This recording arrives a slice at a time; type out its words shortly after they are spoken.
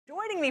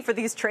joining me for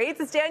these trades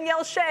is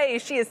Danielle Shay.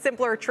 She is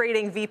Simpler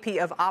Trading VP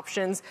of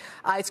Options.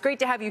 It's great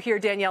to have you here,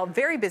 Danielle.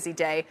 Very busy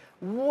day.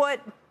 What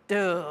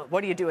do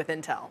you do with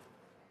Intel?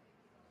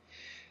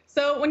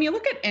 So when you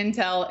look at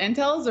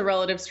Intel is a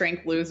relative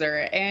strength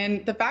loser.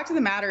 And the fact of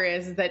the matter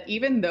is that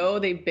even though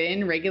they've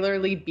been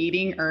regularly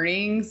beating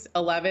earnings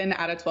 11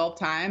 out of 12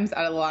 times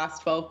out of the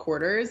last 12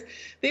 quarters,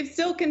 they've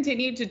still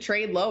continued to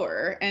trade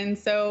lower. And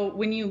so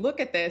when you look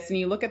at this and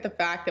you look at the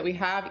fact that we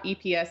have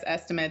EPS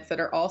estimates that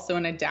are also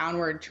in a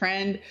downward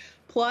trend,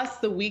 plus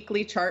the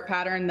weekly chart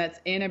pattern that's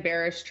in a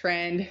bearish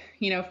trend,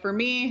 for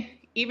me,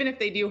 even if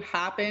they do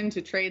happen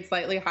to trade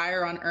slightly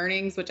higher on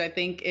earnings, which I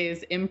think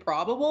is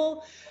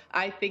improbable,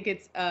 I think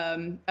it's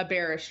a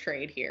bearish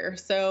trade here.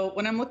 So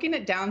when I'm looking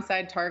at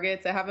downside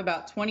targets, I have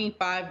about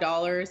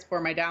 $25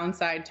 for my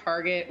downside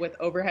target with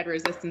overhead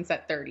resistance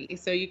at 30.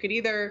 So you could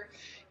either,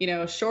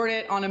 short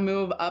it on a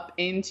move up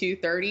into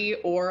 30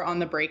 or on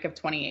the break of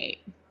 28.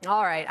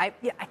 All right.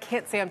 I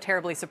can't say I'm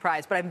terribly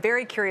surprised, but I'm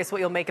very curious what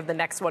you'll make of the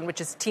next one,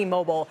 which is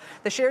T-Mobile.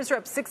 The shares are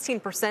up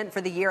 16%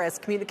 for the year as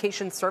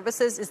communication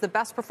services is the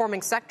best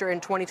performing sector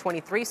in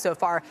 2023 so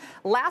far.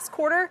 Last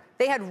quarter,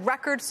 they had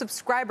record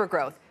subscriber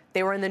growth.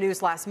 They were in the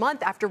news last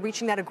month after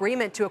reaching that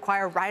agreement to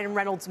acquire Ryan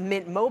Reynolds'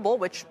 Mint Mobile,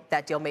 which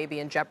that deal may be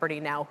in jeopardy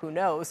now, who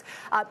knows.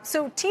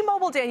 So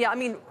T-Mobile,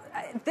 Danielle,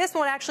 this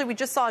one actually, we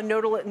just saw a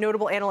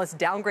notable analyst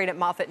downgrade at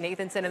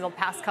MoffettNathanson in the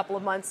past couple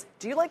of months.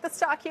 Do you like the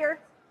stock here?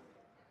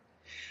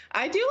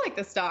 I do like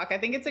the stock. I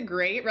think it's a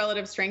great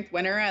relative strength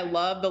winner. I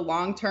love the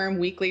long-term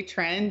weekly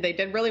trend. They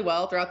did really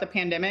well throughout the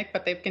pandemic,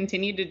 but they've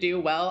continued to do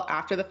well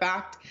after the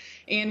fact.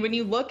 And when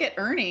you look at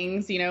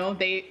earnings,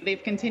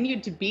 they've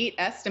continued to beat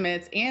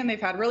estimates and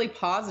they've had really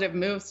positive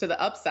moves to the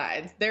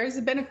upsides. There's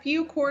been a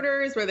few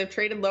quarters where they've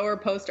traded lower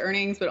post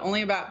earnings, but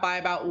only by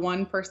about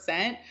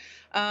 1%.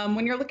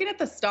 When you're looking at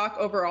the stock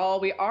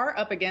overall, we are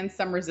up against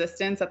some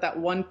resistance at that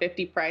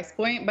 150 price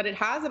point, but it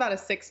has about a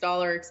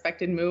 $6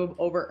 expected move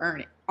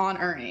on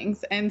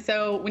earnings. And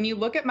so when you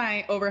look at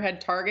my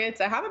overhead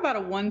targets, I have about a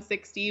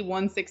 160,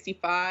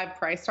 165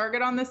 price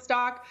target on this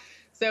stock.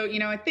 So,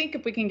 I think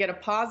if we can get a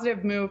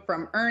positive move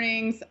from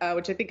earnings,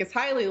 which I think is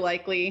highly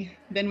likely,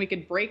 then we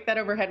could break that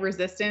overhead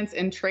resistance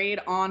and trade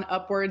on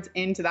upwards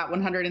into that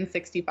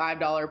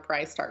 $165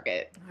 price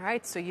target. All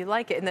right, so you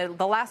like it. And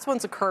the last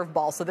one's a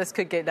curveball, so this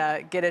could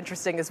get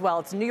interesting as well.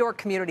 It's New York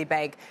Community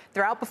Bank.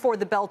 They're out before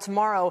the bell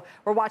tomorrow.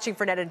 We're watching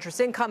for net interest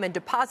income and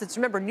deposits.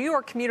 Remember, New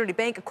York Community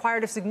Bank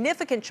acquired a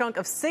significant chunk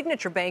of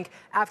Signature Bank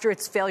after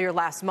its failure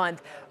last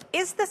month.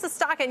 Is this a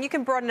stock? And you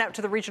can broaden it out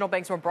to the regional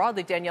banks more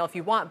broadly, Danielle, if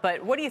you want.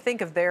 But what do you think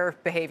of their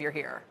behavior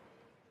here?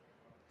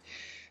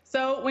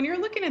 So when you're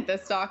looking at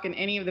this stock and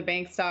any of the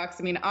bank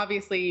stocks,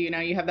 obviously,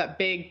 you have that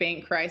big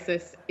bank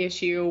crisis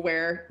issue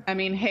where,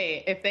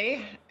 hey, if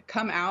they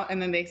come out and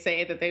then they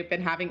say that they've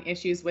been having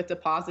issues with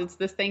deposits,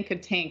 this thing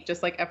could tank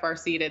just like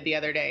FRC did the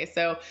other day.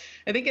 So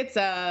I think it's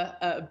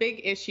a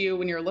big issue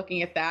when you're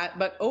looking at that.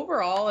 But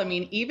overall,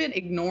 even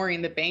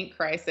ignoring the bank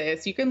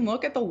crisis, you can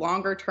look at the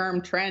longer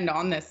term trend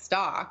on this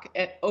stock.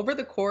 Over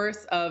the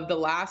course of the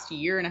last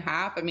year and a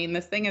half,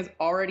 this thing has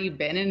already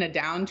been in a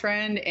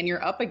downtrend and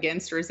you're up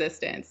against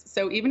resistance.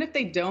 So even if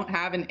they don't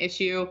have an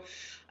issue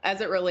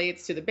as it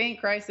relates to the bank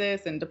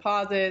crisis and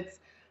deposits,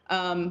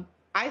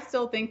 I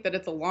still think that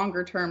it's a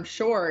longer term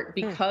short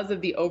because of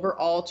the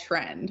overall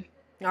trend.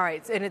 All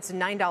right, and it's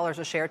 $9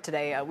 a share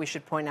today, we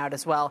should point out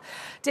as well.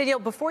 Danielle,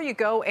 before you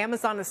go,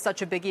 Amazon is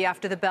such a biggie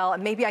after the bell,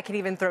 and maybe I can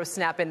even throw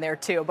Snap in there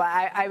too.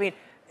 But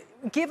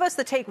give us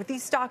the take.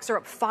 These stocks are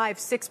up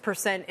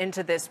 5-6%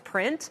 into this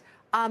print.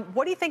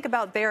 What do you think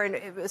about their, and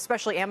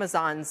especially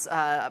Amazon's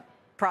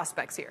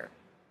prospects here?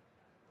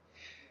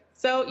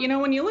 So,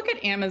 when you look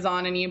at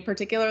Amazon and you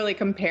particularly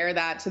compare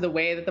that to the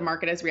way that the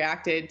market has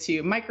reacted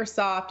to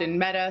Microsoft and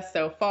Meta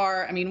so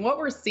far, what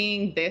we're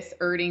seeing this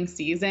earnings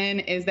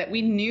season is that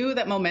we knew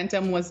that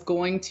momentum was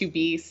going to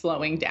be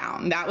slowing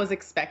down. That was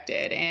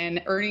expected,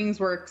 and earnings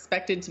were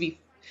expected to be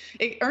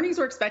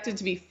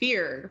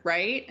feared,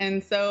 right?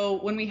 And so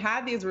when we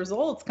had these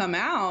results come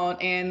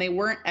out and they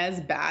weren't as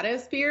bad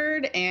as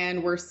feared,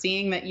 and we're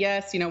seeing that,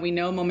 yes, we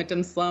know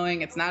momentum's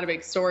slowing, it's not a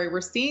big story,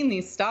 we're seeing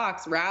these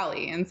stocks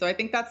rally. And so I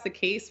think that's the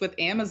case with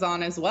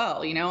Amazon as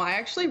well. I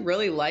actually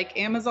really like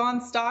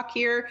Amazon stock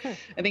here.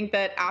 I think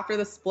that after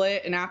the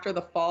split and after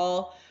the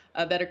fall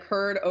that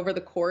occurred over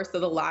the course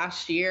of the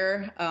last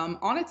year.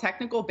 On a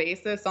technical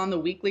basis, on the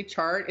weekly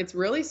chart, it's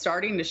really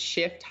starting to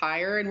shift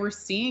higher and we're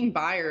seeing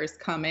buyers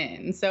come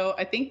in. So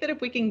I think that if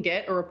we can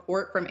get a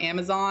report from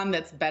Amazon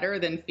that's better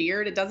than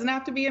feared, it doesn't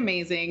have to be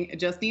amazing, it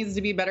just needs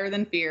to be better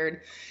than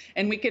feared,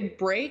 and we could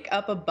break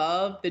up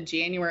above the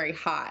January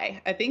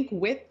high. I think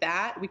with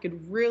that, we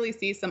could really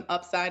see some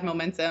upside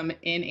momentum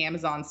in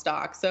Amazon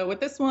stock. So with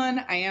this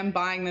one, I am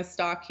buying this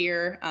stock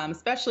here,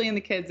 especially in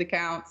the kids'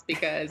 accounts,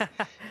 because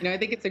I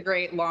think it's a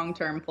great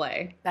long-term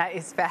play. That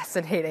is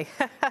fascinating.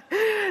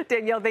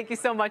 Danielle, thank you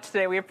so much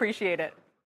today. We appreciate it.